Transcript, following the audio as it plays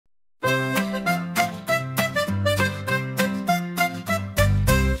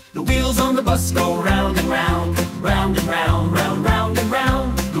bus go round and round, round and round, round, round and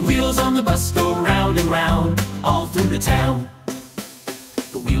round. The wheels on the bus go round and round, all through the town.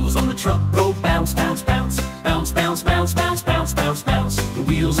 The wheels on the truck go bounce, bounce, bounce, bounce, bounce, bounce, bounce, bounce, bounce, bounce. The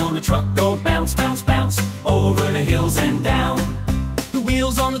wheels on the truck go bounce, bounce, bounce, over the hills and down. The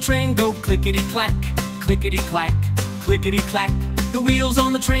wheels on the train go clickety-clack, clickety-clack, clickety-clack. The wheels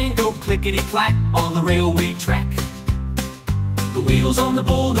on the train go clickety-clack on the railway track. The wheels on the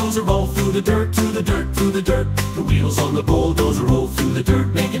bulldozer roll through the dirt, through the dirt, through the dirt. The wheels on the bulldozer roll through the dirt,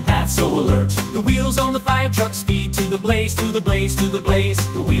 making paths so alert. The wheels on the fire truck speed to the blaze, to the blaze, to the blaze.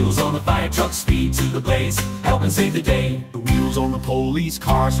 The wheels on the fire truck speed to the blaze, help and save the day. The wheels on the police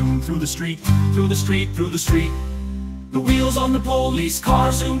car zoom through the street, through the street, through the street. The wheels on the police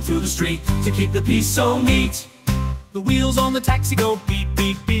car zoom through the street to keep the peace so neat. The wheels on the taxi go beep,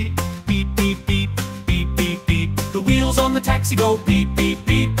 beep, beep, beep, beep, beep, beep, beep, beep. The wheels on the taxi go beep, beep,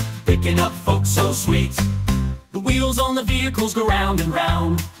 beep, picking up folks so sweet. The wheels on the vehicles go round and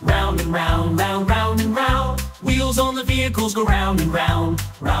round, round and round, round, round and round. Wheels on the vehicles go round and round,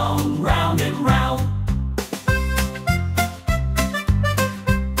 round, round and round.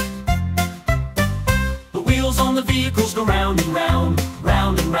 The wheels on the vehicles go round and round,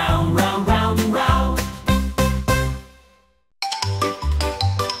 round and round, round, round and round.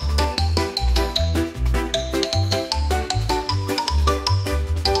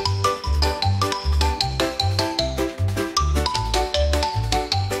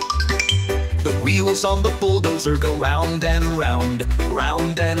 Wheels on the bulldozer go round and round,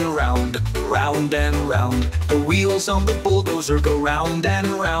 round and round, round and round. The wheels on the bulldozer go round and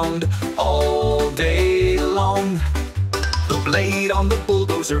round all day long. The blade on the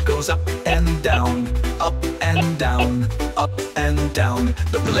bulldozer goes up and down, up and down, up and down.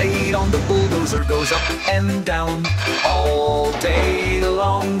 The blade on the bulldozer goes up and down all day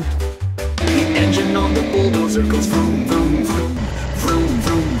long. The engine on the bulldozer goes vroom, vroom, vroom, vroom,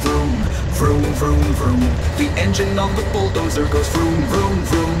 vroom, vroom. Vroom, vroom, vroom. The engine on the bulldozer goes vroom, vroom,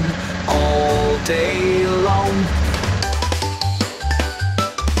 vroom all day long.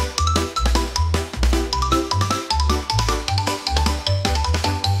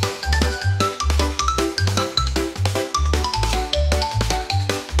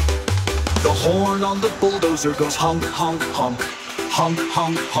 The horn on the bulldozer goes honk, honk, honk, honk,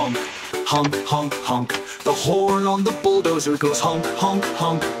 honk, honk, honk, honk, honk. The horn on the bulldozer goes honk, honk,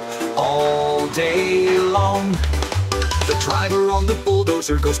 honk all day long. The driver on the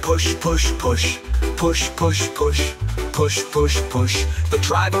bulldozer goes push, push, push, push, push, push, push, push, push. The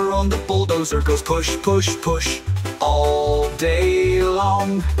driver on the bulldozer goes push, push, push all day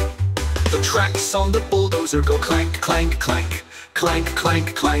long. The tracks on the bulldozer go clank, clank, clank, clank,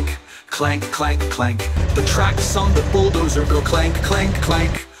 clank, clank, clank, clank, clank. The tracks on the bulldozer go clank, clank,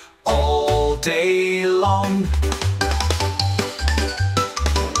 clank all day long.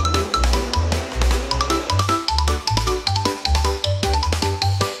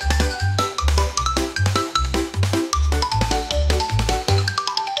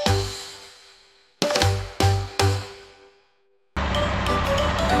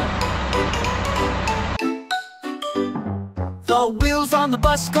 The wheels on the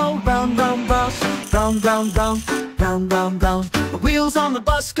bus go round, round, round, round, round, round, round, round, round. The wheels on the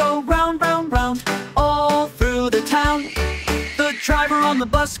bus go round, round, round, all through the town. The driver on the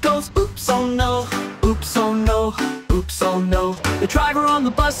bus goes oops, oh no, oops, oh no, oops, oh no. The driver on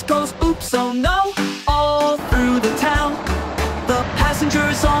the bus goes oops, oh no, all through the town. The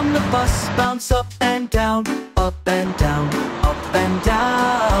passengers on the bus bounce up and down, up and down, up and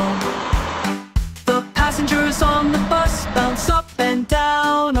down. The passengers on the bus bounce up and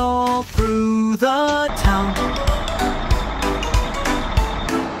down all through the town.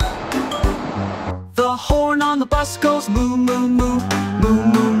 The horn on the bus goes moo, moo, moo, moo,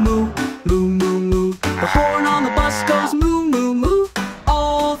 moo, moo, moo, moo, moo. The horn on the bus goes moo, moo, moo,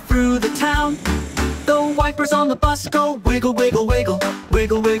 all through the town. The wipers on the bus go wiggle, wiggle, wiggle,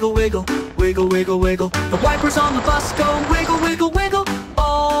 wiggle, wiggle, wiggle, wiggle, wiggle, wiggle. The wipers on the bus go wiggle, wiggle, wiggle,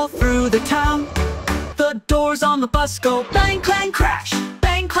 all through the town. The doors on the bus go bang, clang, crash,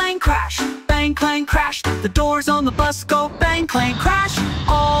 bang, clang, crash, bang, clang, crash. The doors on the bus go bang, clang, crash,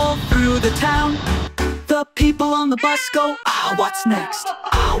 all through the town. The people on the bus go, ah, what's next?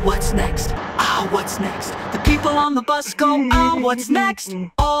 Ah, what's next? Ah, what's next? The people on the bus go, ah, what's next?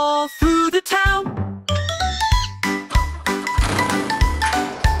 All through the town.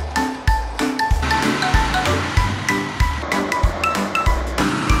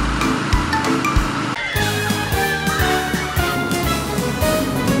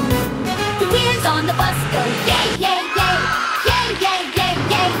 On the bus go yay, yay, yay, yay, yay, yay,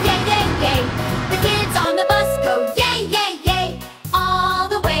 yay, yay, yay, yay.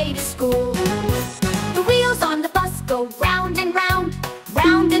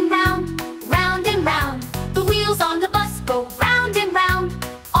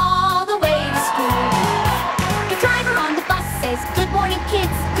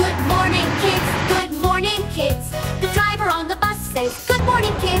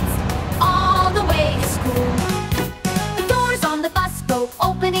 morning, kids, all the way to school. The doors on the bus go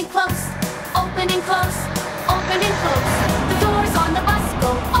open and close, open and close, open and close. The doors on the bus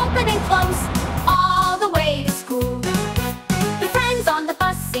go open and close, all the way to school. The friends on the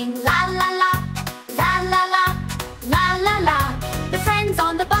bus sing la la la, la la la, la la la. The friends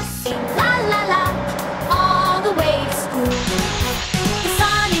on the bus sing la la la, all the way to school. The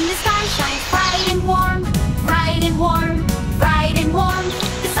sun in the sky shines bright and warm, bright and warm, bright and warm.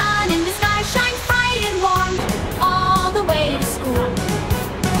 The sun in the sky shines bright and warm, all the way to school.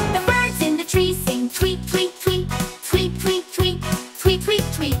 The birds in the trees sing tweet, tweet, tweet, tweet, tweet, tweet, tweet, tweet,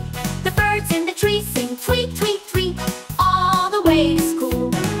 tweet. The birds in the trees sing tweet, tweet, tweet, all the way to school.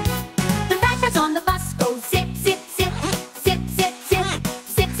 The backpacks on the bus go zip, zip, zip, zip, zip, zip,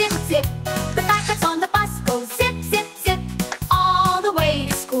 zip, zip, zip. The backpacks on the bus go zip, zip, zip, all the way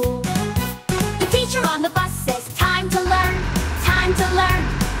to school. The teacher on the bus says time to learn, time to learn,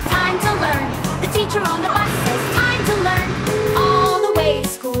 time to learn. The teacher on the bus says time to learn, all the way to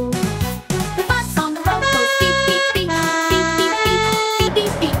school. The bus on the road goes beep, beep, beep, beep, beep, beep, beep,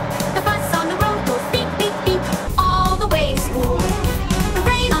 beep, beep. The bus on the road goes beep, beep, beep, all the way to school. The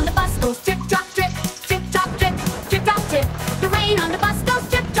rain on the bus goes drip, drop, drip, drip, drop, drip, drip, drop, drip. The rain on the bus goes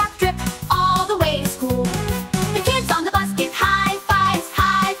drip, drop, drip, all the way to school. The kids on the bus give high fives,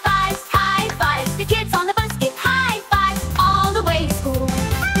 high fives, high fives. The kids on the bus give high fives, all the way to school.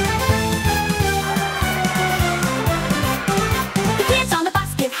 The kids on the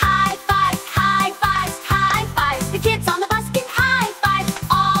bus give high fives, high fives, high fives. The kids on the bus give high fives,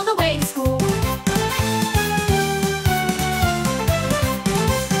 all the way to school.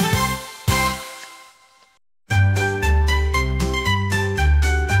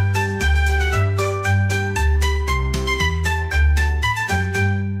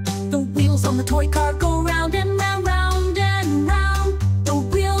 The wheels on the toy car go round and round, round and round. The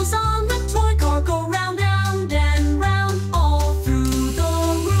wheels on the toy car go round, round and round, all through the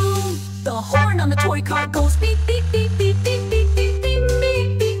room. The horn on the toy car goes beep, beep, beep, beep, beep, beep, beep, beep,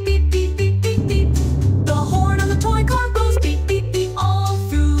 beep, beep, beep, beep, beep, beep, beep. The horn on the toy car goes beep, beep, beep, all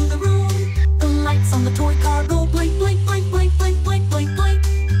through the room. The lights on the toy car go blink, blink, blink, blink, blink, blink, blink, blink.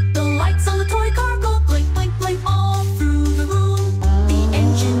 The lights on the toy car go blink, blink, blink, all through the room. The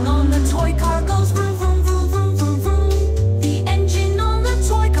engine on the toy car goes vroom, vroom, vroom, vroom, vroom, vroom. The engine on the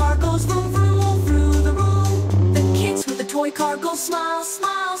toy car goes vroom, vroom, all through the room. The kids with the toy car go smile,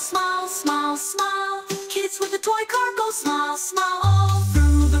 smile, smile, smile, smile. Kids with the toy car go smile, smile, all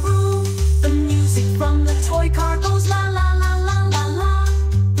through the room. The music from the toy car goes la, la, la, la, la, la.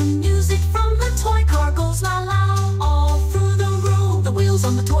 The music from the toy car goes la, la, all through the room. The wheels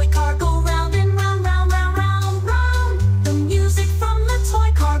on the toy car go round and round, round, round, round, round. The music from the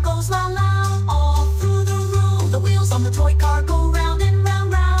toy car goes la, la, all through the room. The wheels on the toy car go round and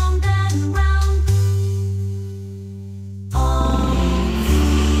round, round and round, all through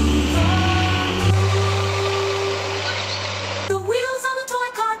the room. The wheels on the toy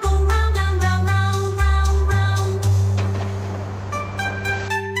car go round and round, round, round, round.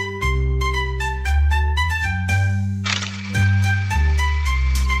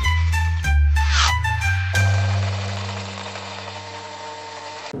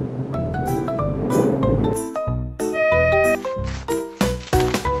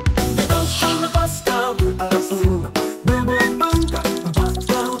 The ghost on the bus go, boom, boom, boom, boom. The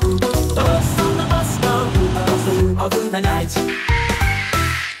bus on the bus go, all through the night.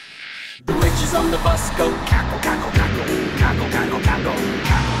 The witches on the bus go cackle, cackle, cackle, cackle, cackle, cackle, cackle,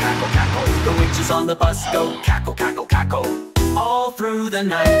 cackle, cackle. The witches on the bus go cackle, cackle, cackle, all through the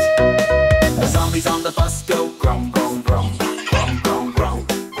night. The zombies on the bus go groan, groan, groan, groan, groan, groan,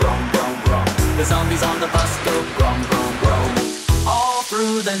 groan, groan, groan. The zombies on the bus go groan, groan, groan, all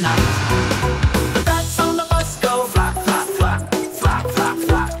through the night. The bats on the bus go flap, flap, flap, flap, flap,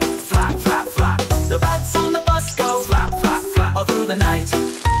 flap, flap, flap, flap. The bats on the bus go flap, flap, flap, all through the night.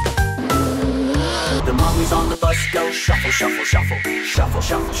 The mummies on the bus go shuffle, shuffle, shuffle, shuffle,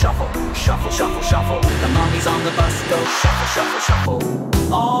 shuffle, shuffle, shuffle, shuffle, shuffle. The mummies on the bus go shuffle, shuffle, shuffle,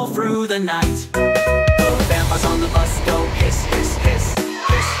 all through the night. The vampires on the bus go hiss, hiss, hiss,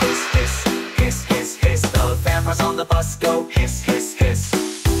 hiss, hiss, hiss, hiss, hiss, hiss. The vampires on the bus go hiss, hiss, hiss,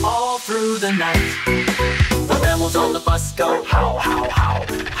 all through the night. The werewolves on the bus go howl, howl, howl,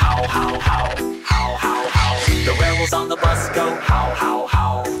 howl, howl, howl, howl, howl, howl. The werewolves on the bus go howl, howl,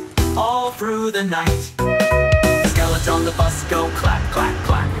 howl, all through the night. The skeletons on the bus go clack, clack,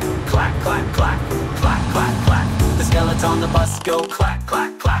 clack, clack, clack, clack, clack, clack, clack. The skeletons on the bus go clack,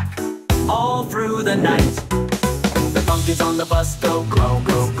 clack, clack, all through the night. The pumpkins on the bus go grow,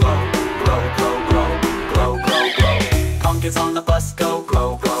 grow, grow, grow, grow, grow, grow, grow, grow. Pumpkins on the bus go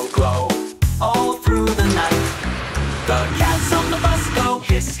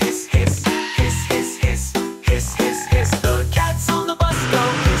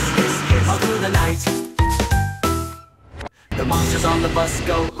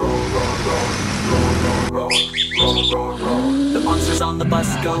The monsters on the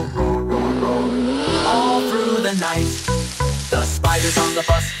bus go all through the night. The spiders on the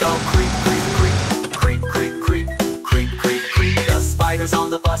bus go creep, creep, creep, creep, creep, creep, creep, creep, creep. The spiders on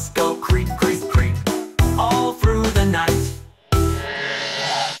the bus go creep, creep, creep, all through the night.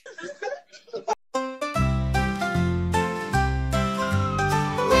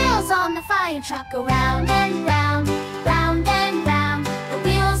 Wheels on the fire truck go round and round, round and round. The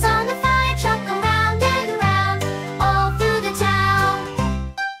wheels on the fire truck go round and round, all through the town.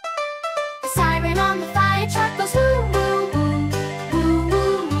 The siren on the fire truck goes woo woo woo, woo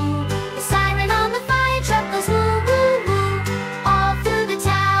woo woo. The siren on the fire truck goes woo woo woo, all through the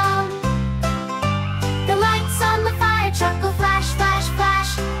town. The lights on the fire truck go flash, flash,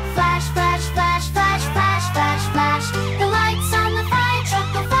 flash, flash, flash, flash, flash, flash, flash, flash. The lights on the fire truck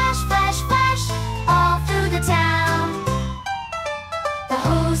go flash, flash, flash, all through the town. The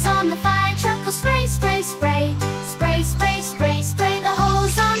hose on the fire truck go spray, spray, spray, spray, spray, spray, spray. The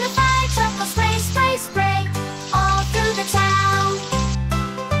hose on the fire truck go spray, spray, spray, all through the town.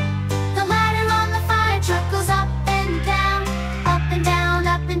 The ladder on the fire truck goes up and down, up and down,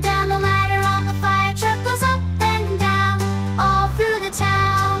 up and down. The ladder on the fire truck goes up and down, all through the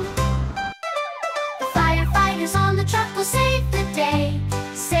town. The firefighters on the truck will save the day,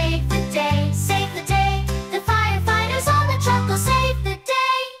 save the day, save the day. The firefighters on the truck will save the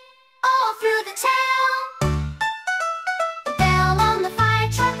day, all through the town. The bell on the fire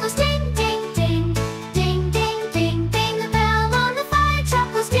truck goes ding, ding, ding, ding, ding, ding, ding. The bell on the fire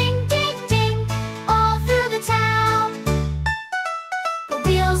truck goes ding, ding, ding, all through the town. The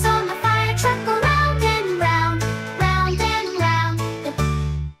wheels on the fire truck go round and round, round and round.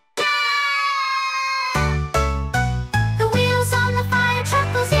 The wheels on the fire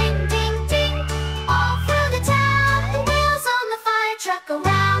truck goes ding, ding, ding, all through the town. The wheels on the fire truck go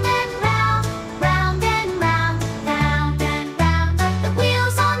round and round, round and round, round and round. The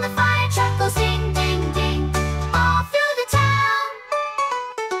wheels on the fire truck goes ding, ding, ding, all through the town.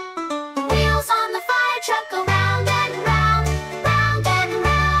 The wheels on the fire truck go round and round, round and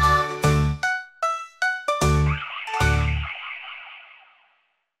round.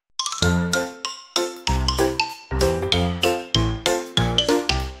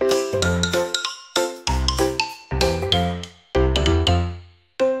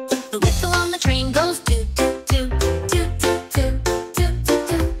 The whistle on the train goes toot, toot, toot, toot, toot, toot, toot, toot,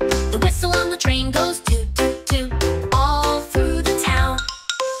 toot. The whistle on the train goes toot, toot, toot, all through the town.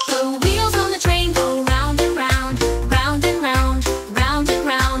 The wheels on the train go round and round, round and round, round and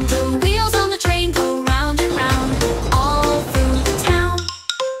round. The wheels on the train go round and round, all through the town.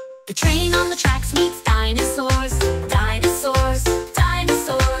 The train on the tracks meets dinosaurs, dinosaurs,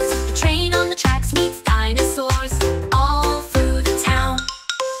 dinosaurs. The train on the tracks meets dinosaurs, all through the town.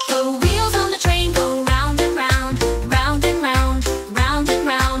 The wheels on the train go round and round, round and round, round and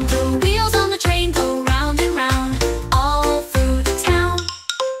round. The wheels on the train go round and round, all through the town.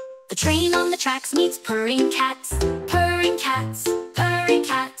 The train on the tracks meets purring cats, purring cats, purring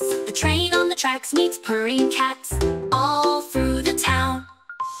cats. The train on the tracks meets purring cats, all through the town.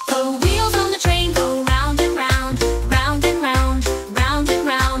 The wheels on the train go round and round, round and round, round and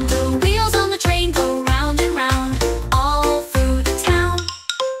round. The wheels on the train go round and round, all through the town.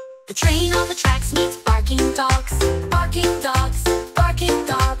 The train on the tracks meets barking dogs, barking dogs, barking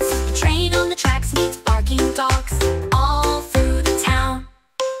dogs. The train on the tracks meets barking dogs, all through the town.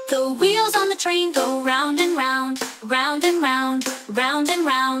 The wheels on the train go round and round, round and round, round and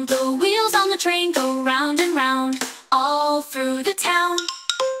round. The wheels on the train go round and round, all through the town.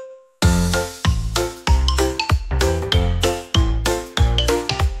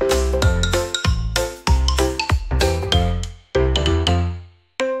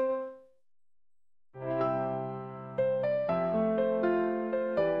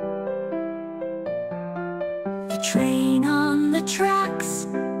 The train on the tracks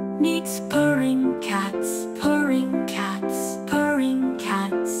meets purring cats, purring cats, purring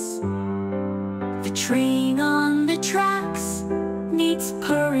cats. The train on the tracks meets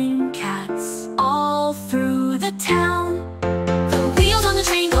purring cats, all through the town. The wheels on the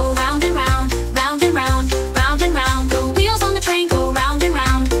train go round and round, round and round, round and round. The wheels on the train go round and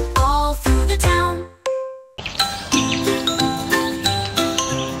round, all through the town.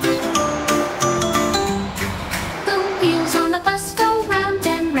 The wheels on the bus go round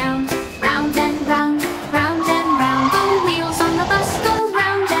and round, round and round, round and round. The wheels on the bus go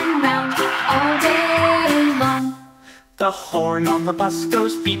round and round, all day long. The horn on the bus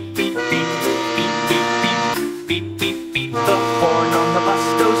goes beep, beep, beep, beep, beep, beep, beep, beep, beep. The horn on the bus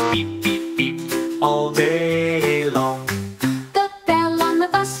goes beep, beep, beep, all day long. The bell on the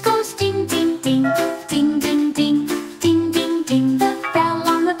bus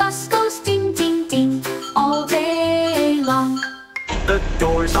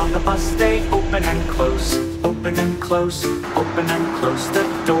bus, they open and close. Open and close, open and close. The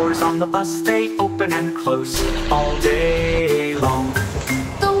doors on the bus, they open and close all day long.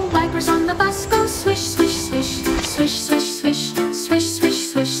 The wipers on the bus go swish, swish, swish. Swish, swish, swish. Swish, swish,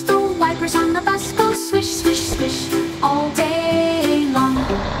 swish. The wipers on the bus go swish, swish, swish all day long.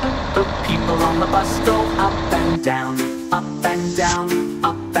 The people on the bus go up and down. Up and down,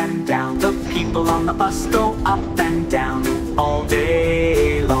 up and down. The people on the bus go up and down all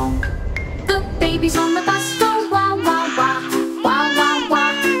day long. The babies on the bus go wah, wah, wah. Wah, wah,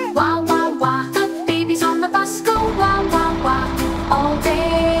 wah. Wah, wah, wah. The babies on the bus go wah, wah, wah all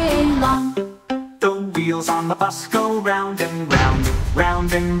day long. The wheels on the bus go round and round.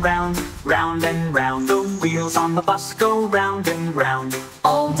 Round and round, round and round. The wheels on the bus go round and round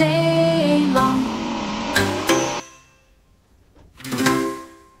all day long.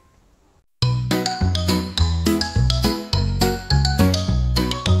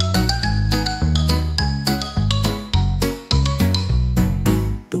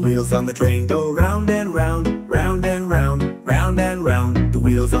 The wheels on the train go round and round, round and round, round and round. The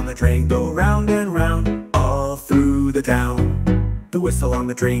wheels on the train go round and round all through the town. The whistle on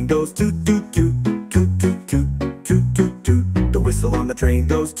the train goes toot toot toot, toot toot toot, toot toot toot. The whistle on the train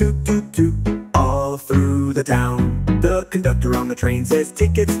goes toot toot toot all through the town. The conductor on the train says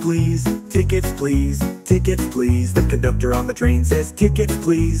tickets please, tickets please, tickets please. The conductor on the train says tickets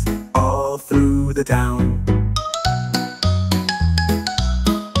please all through the town.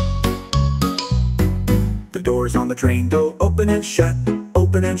 The doors on the train go open and shut,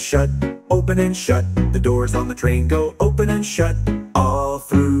 open and shut, open and shut. The doors on the train go open and shut all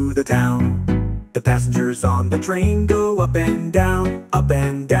through the town. The passengers on the train go up and down, up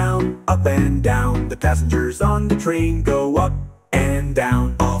and down, up and down. The passengers on the train go up and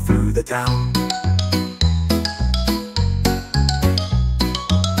down all through the town.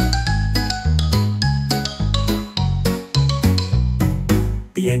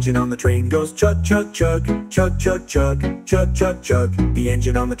 The engine on the train goes chug chug chug, chug chug chug, chug chug chug. The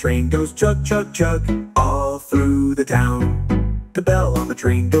engine on the train goes chug chug chug all through the town. The bell on the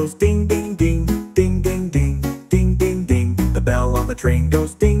train goes ding ding ding, ding ding ding, ding ding ding. The bell on the train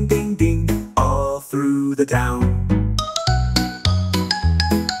goes ding ding ding all through the town.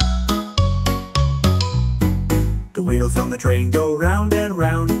 The wheels on the train go round and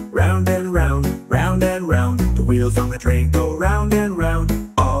round, round and round, round and round. The wheels on the train go round and round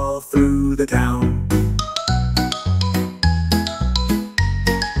all through the town.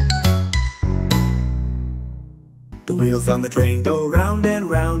 The wheels on the train go round and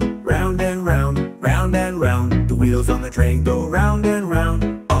round, round and round, round and round. The wheels on the train go round and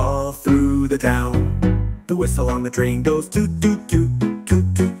round all through the town. The whistle on the train goes toot toot toot,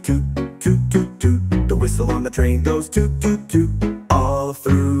 toot toot toot, toot toot toot. The whistle on the train goes toot toot toot all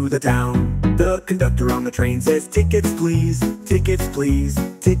through the town. The conductor on the train says tickets please, tickets please,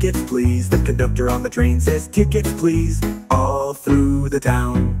 tickets please. The conductor on the train says tickets please all through the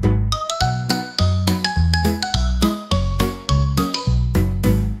town.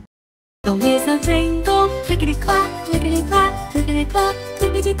 The wheels of the train go clickety-clack, clickety-clack, clickety-clack,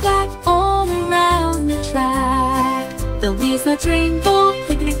 clickety-clack all around the track. The wheels of the train go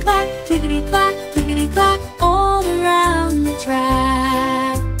clickety-clack, clickety-clack, clickety-clack all around the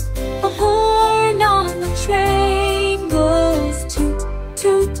track. The horn on the train goes toot,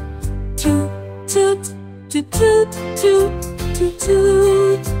 toot, toot, toot, toot, toot, toot, toot,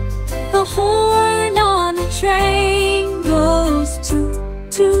 toot. The horn on the train goes toot,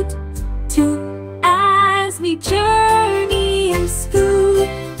 toot, toot. As we journey and scoot,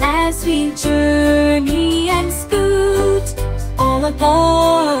 as we journey and scoot. All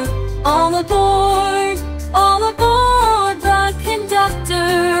aboard, all aboard, all aboard. The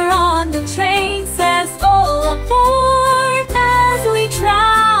conductor on the train says all aboard. As we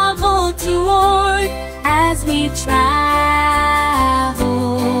travel toward, as we travel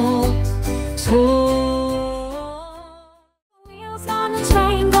toward. Wheels on the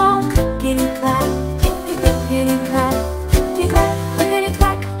train go clickety-clack, clickety-clack, clickety-clack,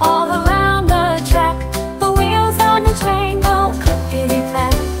 clickety-clack all around the track. The wheels on the train go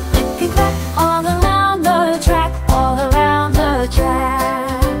clickety-clack, clickety-clack all around the track, all around the track.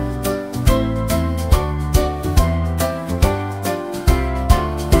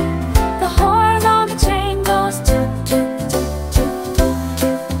 The horn on the train goes toot, toot, toot, toot, toot, toot,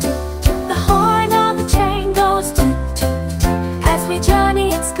 toot. The horn on the train goes toot, toot, toot. As we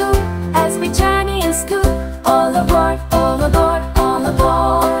journey and scoot, as we journey and scoot. All aboard, all aboard, all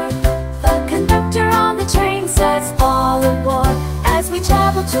aboard. The conductor on the train says all aboard. As we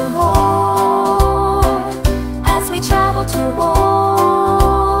travel toward, as we travel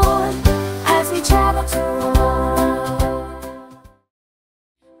toward.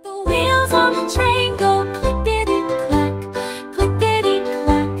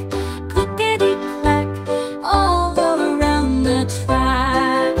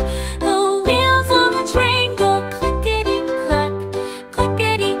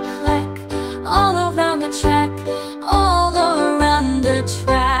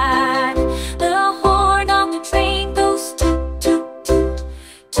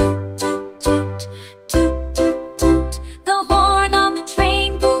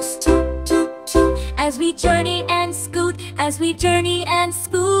 journey and scoot, as we journey and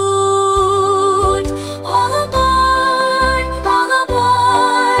scoot. All aboard, all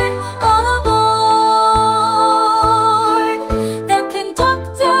aboard, all aboard. The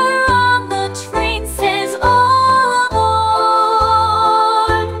conductor on the train says all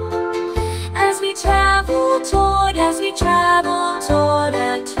aboard. As we travel toward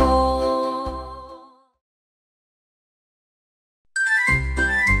a toll.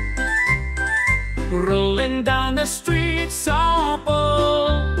 Rolling down the street so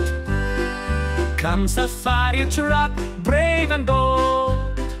bold comes the fire truck, brave and bold.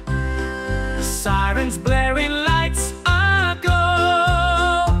 Sirens blaring, lights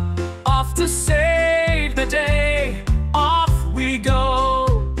aglow. Off to save the day, off we go.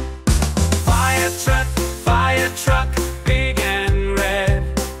 Fire truck, big and red,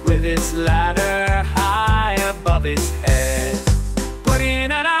 with its ladder high above its head.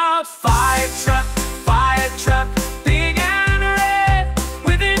 Putting it out, fire truck, big and red,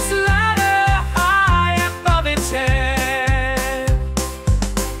 with its ladder high above its head.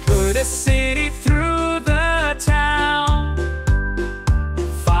 Put a city through the town.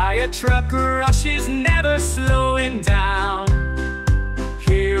 Fire truck rushes, never slowing down.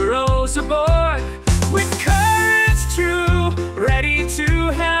 Heroes aboard, with courage true, ready to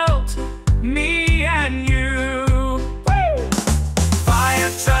help me and you. Woo! Fire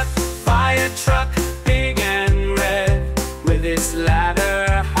truck, big and red, with its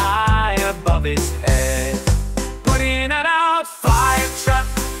ladder high above its head. Putting it out, fire truck,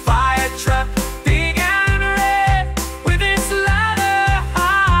 big and red, with its ladder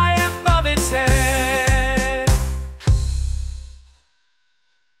high above its head.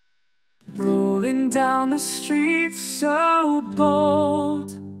 Rolling down the street so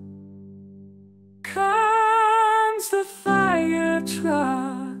bold comes the fire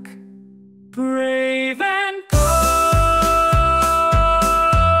truck, brave and bold.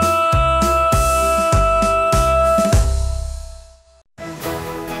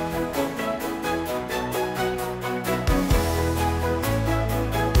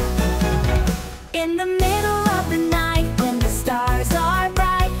 In the middle of the night, when the stars are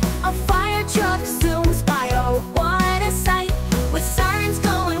bright, a fire truck zooms by. Oh, what a sight! With sirens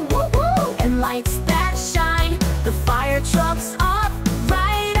going woo woo and lights that shine, the fire truck's up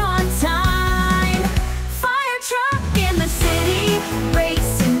right on time. Fire truck in the city,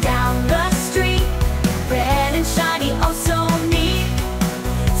 racing down the street, red and shiny, oh so neat.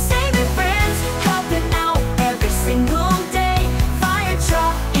 Saving friends, helping out every single day. Fire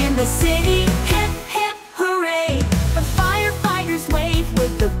truck in the city, hip hip hooray. The firefighters wave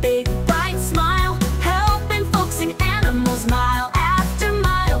with a big bright smile, helping folks and animals mile after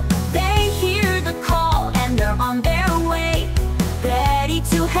mile. They hear the call and they're on their way, ready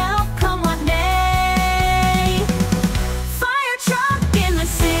to help come what may. Fire truck in the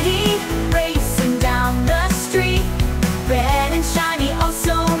city, racing down the street, red and shiny, oh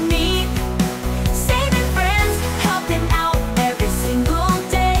so neat. Saving friends, helping out every single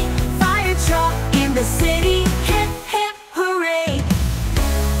day. Fire truck in the city, hip hip hooray.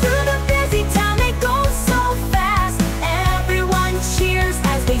 Through the busy town they go so fast, everyone cheers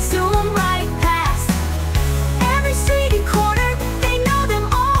as they zoom right past. Every street and corner, they know them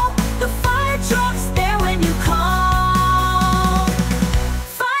all. The fire truck's there when you call.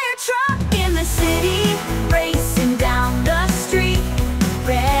 Fire truck in the city, racing down the street,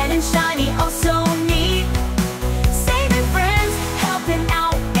 red and shiny, oh so neat. Saving friends, helping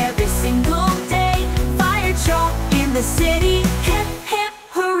out every single day. Fire truck in the city, hip hip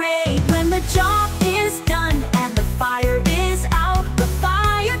hooray. When the job is done and the fire is out, the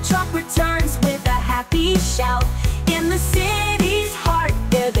fire truck returns with a happy shout. In the city's heart,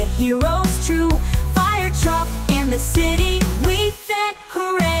 they're the heroes true. Fire truck in the city, we said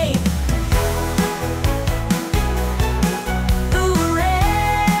hooray.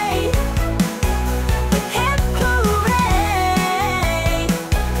 Hooray! Hip hooray!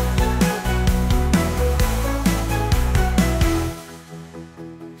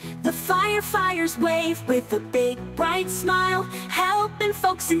 The firefighters wave with a big bright smile, helping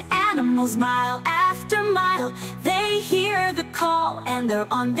folks and animals mile after mile. They hear the call and they're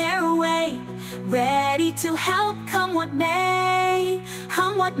on their way, ready to help come what may,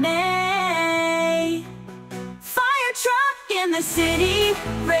 come what may. Fire truck in the city,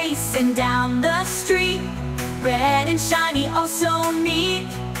 racing down the street, red and shiny, oh so neat.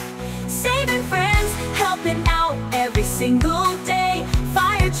 Saving friends, helping out every single day.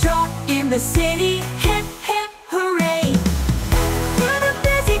 Fire truck in the city, hip hip hooray. Through the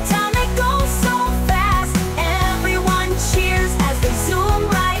busy town they go so fast, everyone cheers as they zoom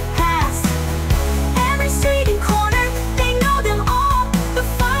right past. Every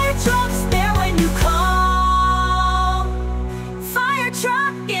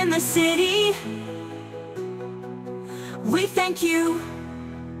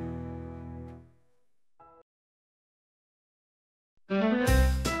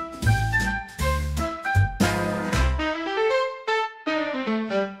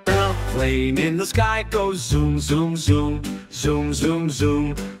plane in the sky goes zoom, zoom, zoom, zoom, zoom,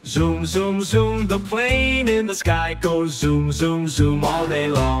 zoom, zoom, zoom, zoom. The plane in the sky goes zoom, zoom, zoom all day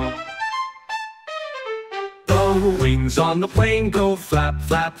long. The wings on the plane go flap,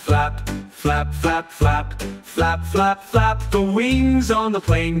 flap, flap, flap, flap, flap, flap, flap, flap. The wings on the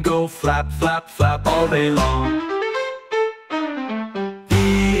plane go flap, flap, flap all day long.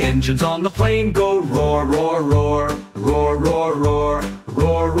 The engines on the plane go roar, roar, roar, roar, roar, roar,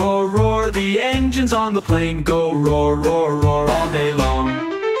 roar, roar, roar. The engines on the plane go roar, roar, roar all day long.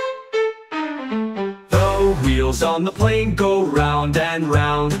 The wheels on the plane go round and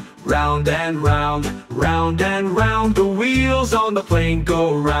round, round and round, round and round. The wheels on the plane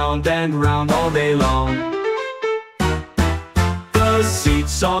go round and round all day long. The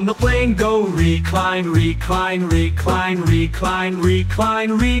seats on the plane go recline, recline, recline, recline,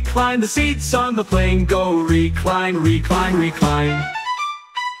 recline, recline. The seats on the plane go recline, recline, recline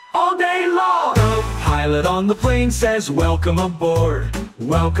all day long. The pilot on the plane says, welcome aboard,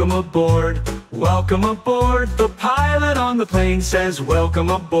 welcome aboard, welcome aboard. The pilot on the plane says, welcome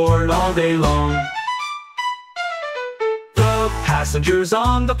aboard all day long. The passengers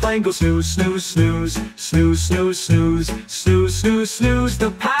on the plane go snooze, snooze, snooze, snooze, snooze, snooze, snooze, snooze, snooze.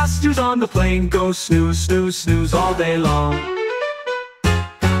 The passengers on the plane go snooze, snooze, snooze all day long.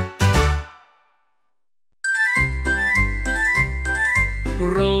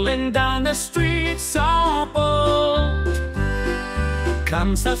 Rolling down the street so bold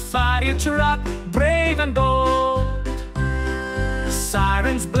comes the fire truck, brave and bold.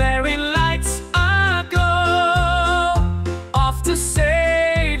 Sirens blaring, lights aglow. Off to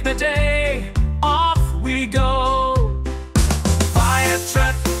save the day, off we go. Fire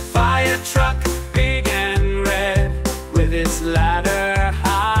truck, big and red, with its ladder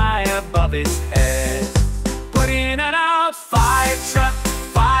high above its head. Put in and out, fire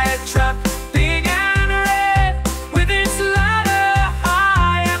truck, big and red, with its ladder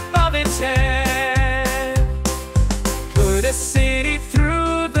high above its head. Put a city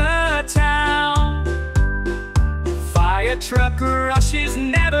through the town. Fire truck rushes,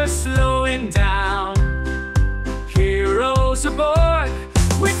 never slowing down. Heroes aboard,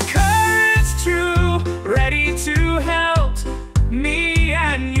 with courage true, ready to help me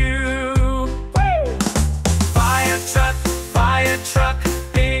and you. Woo! Fire truck,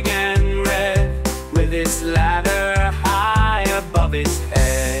 big and red, with its ladder high above its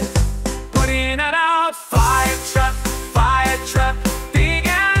head. Put in and out, fire truck, big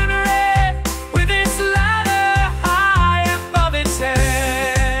and red, with its ladder high above its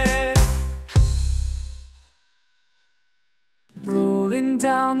head. Rolling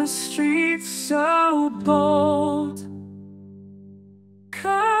down the street so bold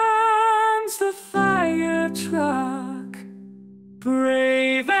comes the fire truck,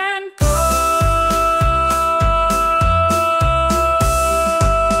 brave and bold.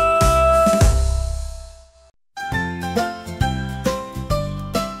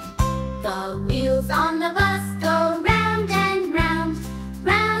 The wheels on the bus go round and round,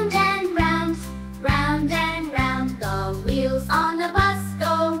 round and round, round and round. The wheels on the bus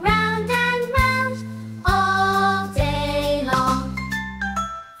go round and round all day long.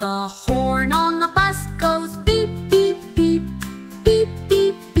 The horn on the bus goes beep, beep, beep, beep,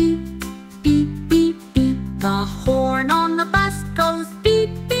 beep, beep, beep, beep, beep. The horn on the bus goes beep,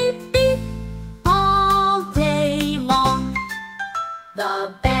 beep, beep all day long.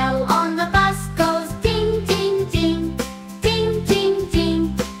 The bell on the bus goes ding, ding, ding, ding, ding,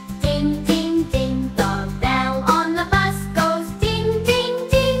 ding, ding, ding, ding. The bell on the bus goes ding, ding,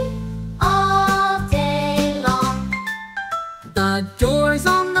 ding all day long. The doors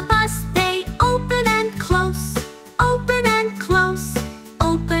on the bus, they open and close, open and close,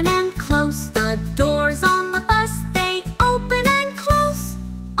 open and close. The doors on the bus, they open and close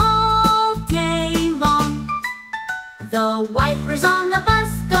all day long. The wipers on the bus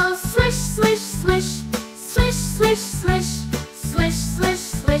go swish, swish, swish, swish, swish, swish, swish, swish,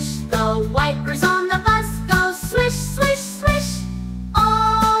 swish. The wipers on the bus go swish, swish, swish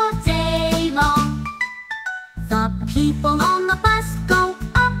all day long. The people on the bus go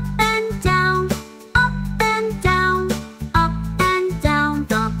up and down, up and down, up and down.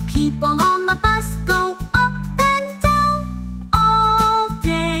 The people on the bus go up and down all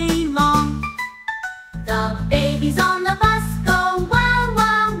day long. The babies on the bus go wah,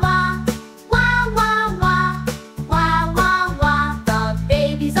 wah, wah, wah, wah, wah, wah, wah, wah. The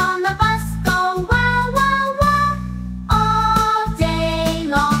babies on the bus go wah, wah, wah all day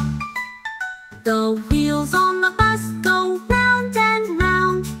long. The wheels on the bus go round and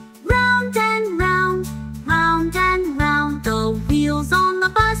round, round and round, round and round. The wheels on the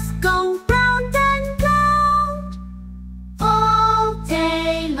bus go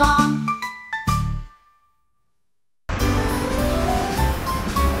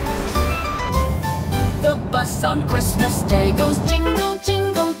day goes jingle,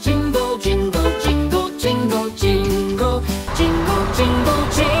 jingle, jingle, jingle, jingle, jingle, jingle, jingle, jingle,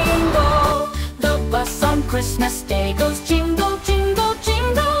 jingle. The bus on Christmas Day goes jingle, jingle,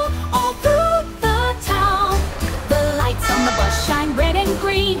 jingle, all through the town. The lights on the bus shine red and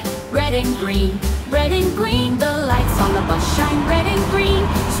green, red and green, red and green. The lights on the bus shine red and green,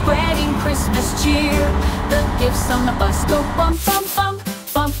 spreading Christmas cheer. The gifts on the bus go bump, bump, bump,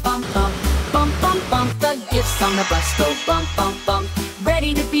 bump, bump, bump, bump, bump, bump. The gifts on the bus go bump, bump, bump,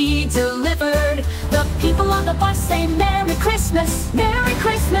 ready to be delivered. The people on the bus say Merry Christmas, Merry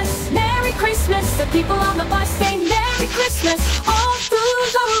Christmas, Merry Christmas. The people on the bus say Merry Christmas all through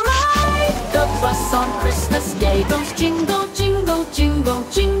the ride. The bus on Christmas Day goes jingle, jingle, jingle,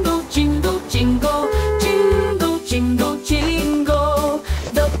 jingle, jingle, jingle, jingle, jingle, jingle.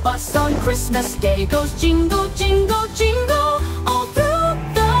 The bus on Christmas Day goes jingle, jingle, jingle, all through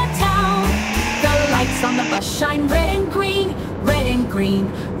the town. The lights on the bus shine red and green, red and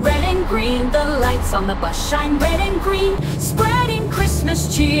green, red and green. The lights on the bus shine red and green, spreading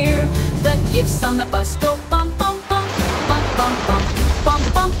Christmas cheer. The gifts on the bus go bump, bump, bump, bump, bump, bump,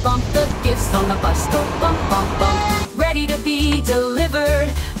 bump, bump, bump. The gifts on the bus go bump, bump, bump, ready to be delivered.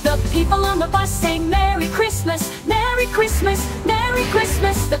 The people on the bus say Merry Christmas, Merry Christmas, Merry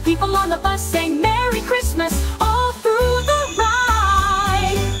Christmas. The people on the bus say Merry Christmas all through the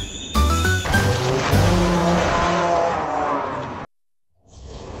ride.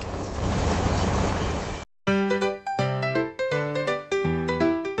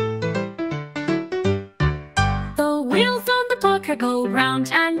 The wheels on the poker go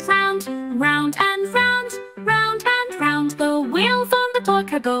round and round, round and round, round and round. The wheels on the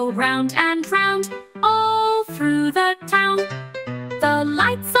poker go round and round, all through the town. The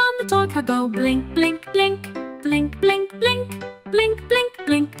lights on the torque go blink, blink, blink, blink, blink, blink, blink, blink,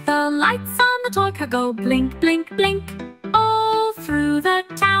 blink. The lights on the torque go blink, blink, blink, all through the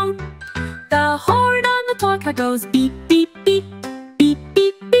town. The horn on the torque goes beep, beep, beep, beep,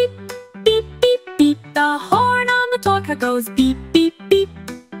 beep, beep, beep, beep, beep. The horn on the torque goes beep, beep, beep,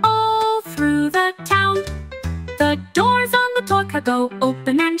 all through the town. The doors on the torque go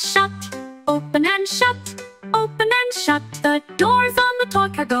open and shut, open and shut, open and shut. The doors on the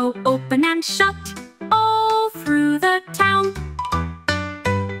torque go open and shut, all through the town.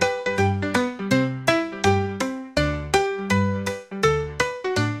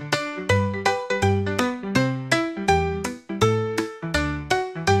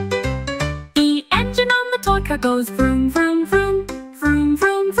 The engine on the torque goes vroom, vroom, vroom, vroom,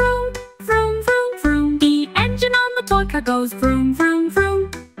 vroom, vroom, vroom, vroom, vroom. The engine on the torque goes vroom, vroom,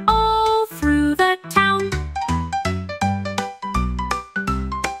 vroom, all through the town.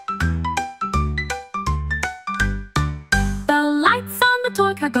 The lights on the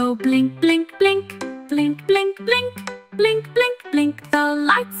torque go blink, blink, blink, blink, blink, blink, blink, blink, blink. The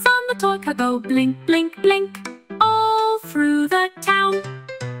lights on the torque go blink, blink, blink, all through the town.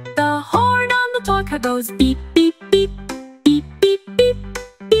 The horn on the torque goes beep, beep, beep, beep, beep, beep,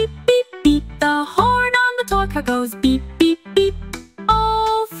 beep, beep, beep. The horn on the torque goes beep, beep, beep,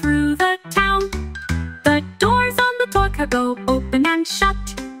 all through the town. The doors on the torque go open and shut,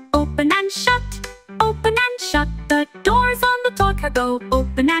 open and shut, open and shut. The doors on the torque go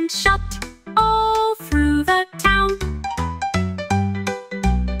open and shut, all through the town.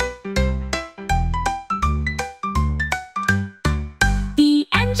 The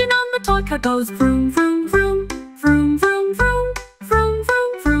engine on the torque goes vroom, vroom, vroom, vroom, vroom, vroom, vroom,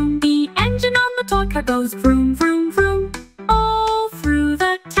 vroom, vroom. The engine on the torque goes vroom, vroom, vroom, all through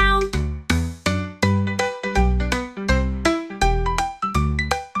the town.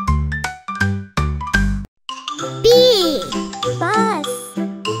 B. Bus.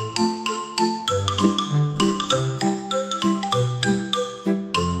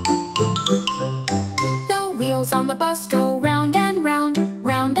 The wheels on the bus go round and round,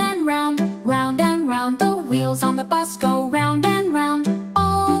 round and round, round and round. The wheels on the bus go round and round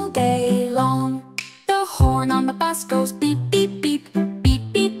all day long. The horn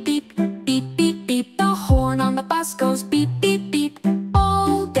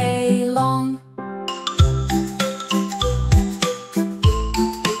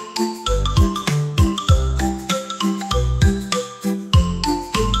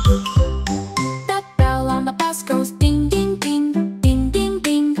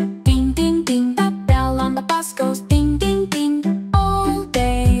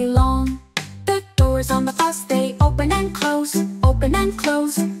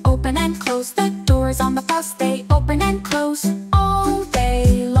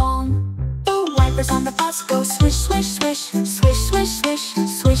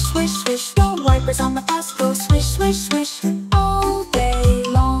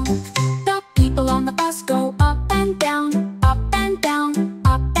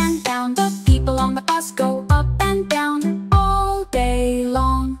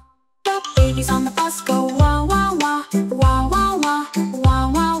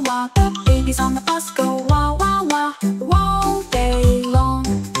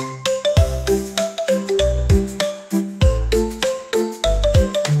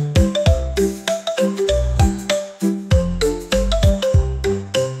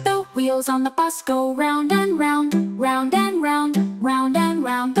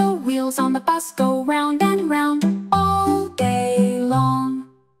round. The wheels on the bus go round and round all day long.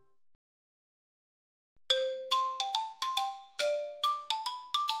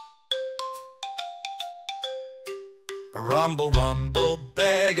 Rumble, rumble,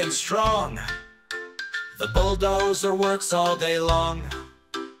 big and strong. The bulldozer works all day long,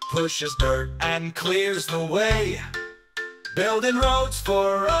 pushes dirt and clears the way, building roads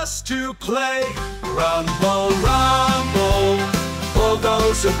for us to play. Rumble, rumble,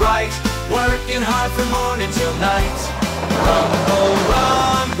 bulldozer bright, working hard from morning till night. Rumble,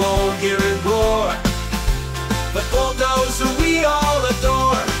 rumble, hear it roar, the bulldozer we all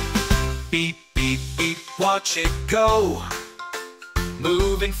adore. Beep, beep, beep, watch it go,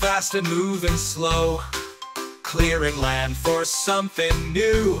 moving fast and moving slow, clearing land for something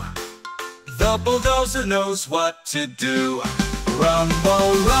new. The bulldozer knows what to do.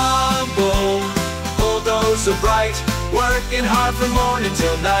 Rumble, rumble, bulldozer bright, working hard from morning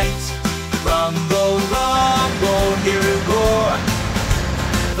till night. Rumble, rumble, hear it roar,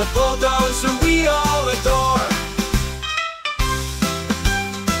 the bulldozer we all adore.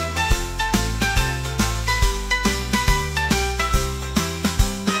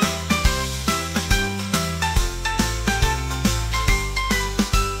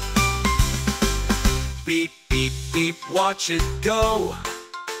 Beep, beep, beep, watch it go,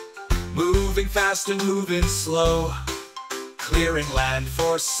 moving fast and moving slow, clearing land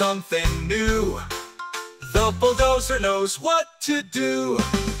for something new. The bulldozer knows what to do.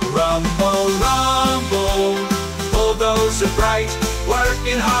 Rumble, rumble, bulldozer bright,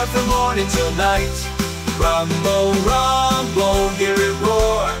 working hard from morning till night. Rumble, rumble, hear it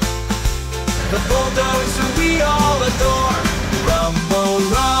roar, the bulldozer we all adore. Rumble,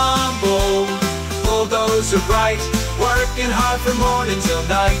 rumble, bulldozer bright, working hard from morning till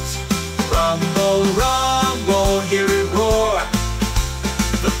night. Rumble, rumble, hear it roar,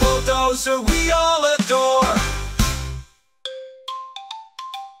 the bulldozer we all adore.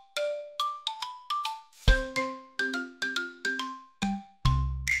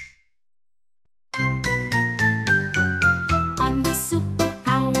 I'm the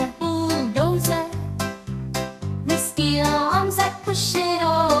superpower bulldozer, the steel arms that push it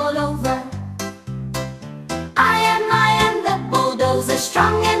all over. I am the bulldozer,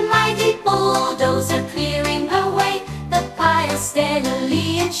 strong and mighty bulldozer, clearing the way, the pile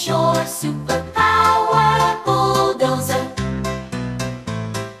steadily and sure. Superpower bulldozer.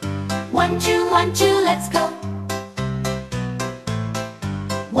 1, 2, 1, 2, let's go.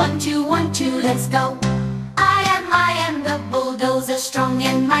 1, 2, 1, 2, let's go. I am the bulldozer, strong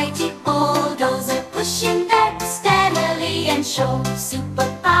and mighty bulldozer, pushing dirt steadily and sure.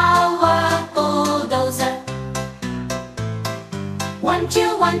 Superpower bulldozer. 1,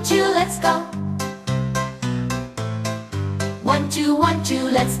 2, 1, 2, let's go. 1, 2, 1, 2,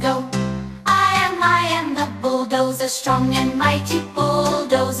 let's go. I am the bulldozer, strong and mighty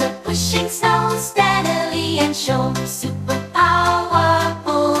bulldozer, pushing snow steadily and sure. Superpower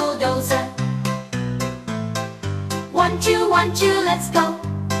bulldozer. 1, 2, 1, 2, let's go.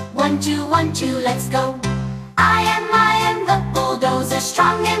 1, 2, 1, 2, let's go. I am the bulldozer,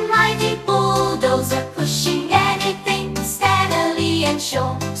 strong and mighty bulldozer, pushing anything steadily and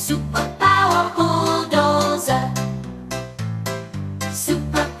sure. Superpower bulldozer.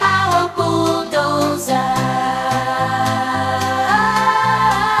 Superpower bulldozer.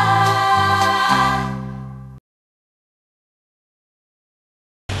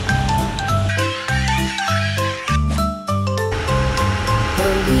 The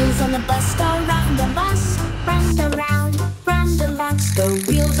wheels on the bus go round and bus, round and round, round and round. The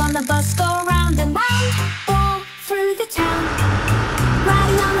wheels on the bus go round and round, all through the town.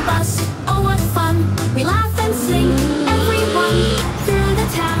 Riding on the bus, oh what fun! We laugh and sing, everyone. Through the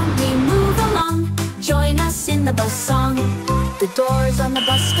town we move along, join us in the bus song. The doors on the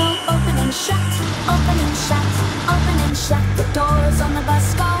bus go open and shut, open and shut, open and shut. The doors on the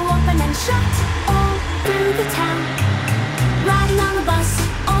bus go open and shut, all through the town. Riding on the bus,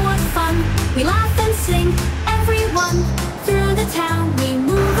 oh what fun! We laugh and sing, everyone. Through the town we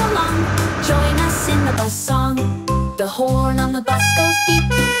move along, join us in the bus song. The horn on the bus goes beep,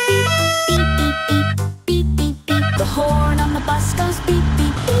 beep, beep, beep, beep, beep, beep, beep, beep. The horn on the bus goes beep,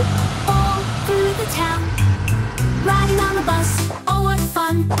 beep, beep, all through the town. Riding on the bus, oh what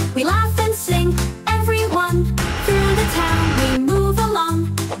fun! We laugh and sing, everyone. Through the town we move along,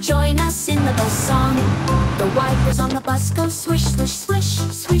 join us in the bus song. The wipers on the bus go swish, swish, swish,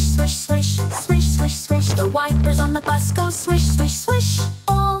 swish, swish, swish, swish, swish, swish. The wipers on the bus go swish, swish, swish,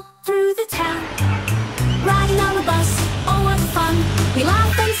 all through the town. Riding on the bus, oh what fun! We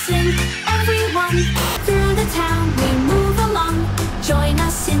laugh and sing, everyone. Through the town we move along, join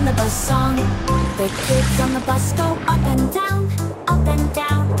us us in the bus song. The kids on the bus go up and down, up and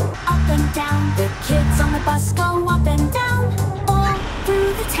down, up and down. The kids on the bus go up and down, all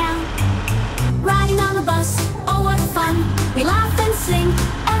through the town. Riding on the bus, oh what fun! We laugh and sing,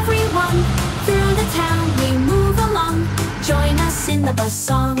 everyone. Through the town we move along. Join us in the bus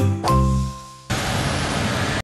song.